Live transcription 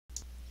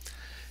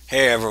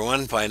Hey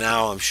everyone, by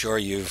now I'm sure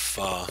you've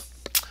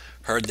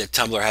heard that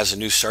Tumblr has a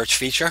new search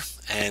feature,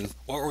 and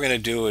what we're going to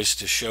do is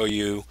to show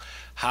you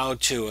how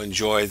to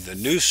enjoy the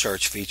new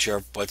search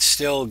feature but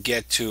still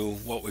get to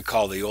what we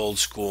call the old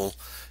school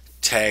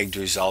tagged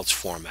results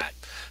format.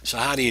 So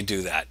how do you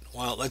do that?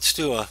 Well, let's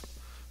do a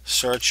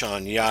search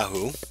on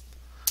Yahoo,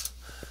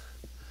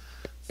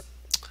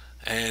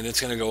 and it's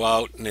going to go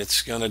out and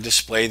it's going to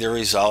display the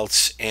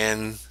results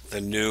in the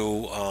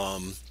new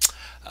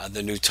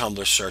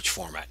Tumblr search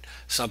format.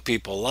 Some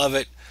people love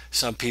it.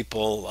 Some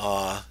people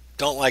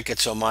don't like it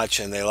so much,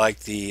 and they like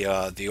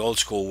the old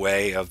school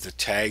way of the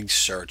tagged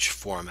search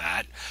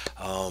format.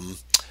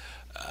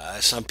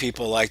 Some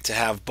people like to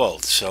have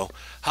both. So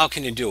how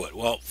can you do it?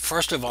 Well,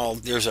 first of all,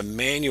 there's a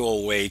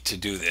manual way to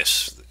do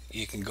this.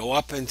 You can go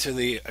up into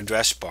the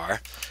address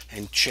bar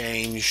and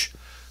change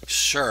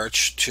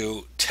search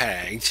to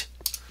tagged.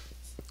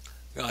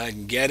 Go ahead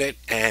and get it,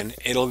 and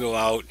it'll go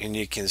out, and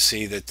you can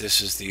see that this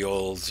is the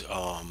old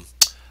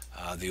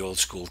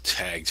school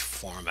tagged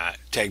format,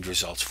 tagged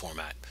results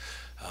format.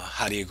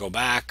 How do you go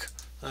back?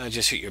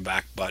 Just hit your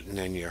back button,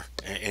 and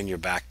you're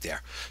back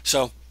there.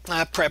 So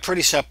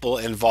pretty simple.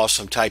 Involves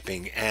some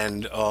typing,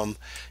 and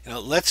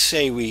let's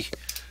say we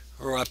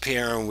were up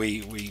here and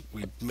we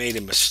made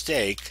a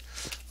mistake,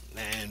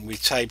 and we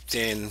typed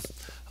in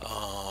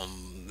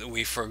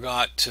we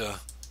forgot to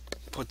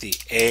put the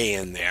A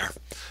in there.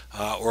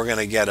 We're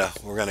gonna get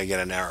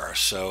an error.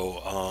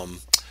 So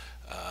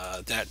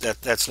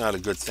that's not a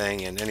good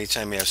thing. And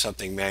anytime you have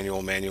something manual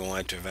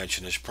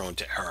intervention is prone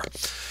to error.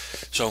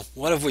 So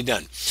what have we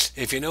done?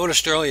 If you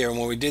noticed earlier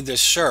when we did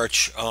this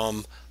search,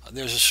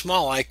 there's a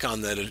small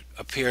icon that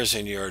appears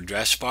in your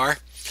address bar.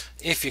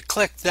 If you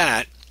click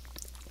that,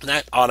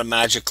 that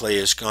automatically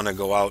is going to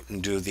go out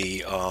and do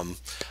the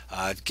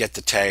get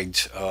the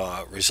tagged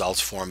results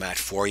format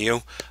for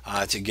you.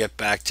 To get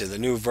back to the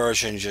new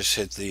version, just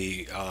hit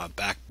the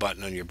back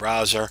button on your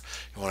browser.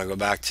 You want to go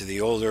back to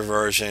the older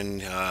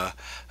version,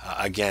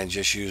 again,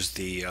 just use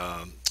the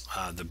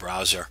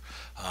browser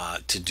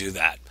to do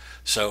that.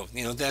 So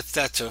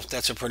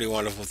that's a pretty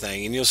wonderful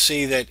thing, and you'll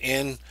see that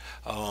in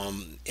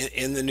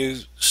the new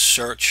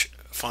search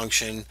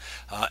function,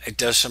 it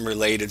does some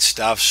related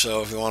stuff.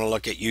 So if you want to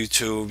look at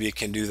YouTube, you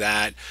can do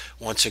that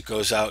once it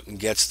goes out and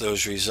gets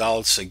those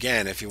results.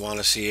 Again, if you want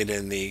to see it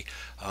in the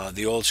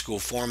old school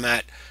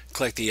format,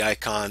 click the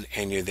icon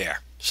and you're there.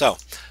 So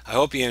I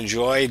hope you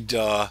enjoyed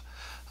the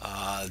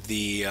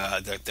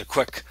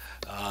quick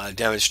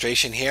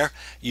demonstration here.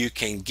 You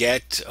can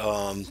get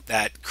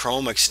that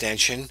Chrome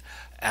extension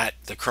at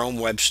the Chrome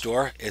web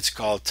store. It's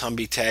called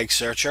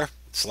tumbyTagSearcher.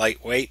 It's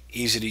lightweight,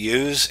 easy to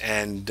use,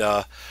 and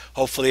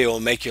hopefully it will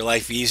make your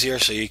life easier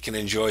so you can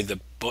enjoy the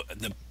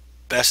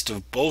best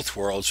of both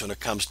worlds when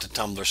it comes to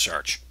Tumblr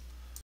search.